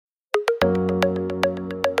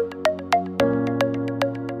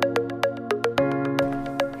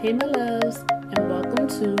Hey, my loves, and welcome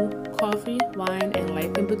to Coffee, Wine, and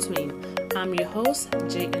Life in Between. I'm your host,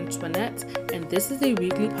 Jay Antoinette, and this is a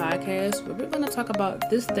weekly podcast where we're going to talk about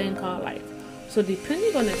this thing called life. So,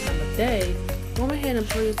 depending on the time of day, go ahead and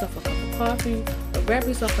pour yourself a cup of coffee or grab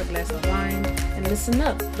yourself a glass of wine and listen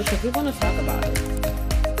up because we're going to talk about it.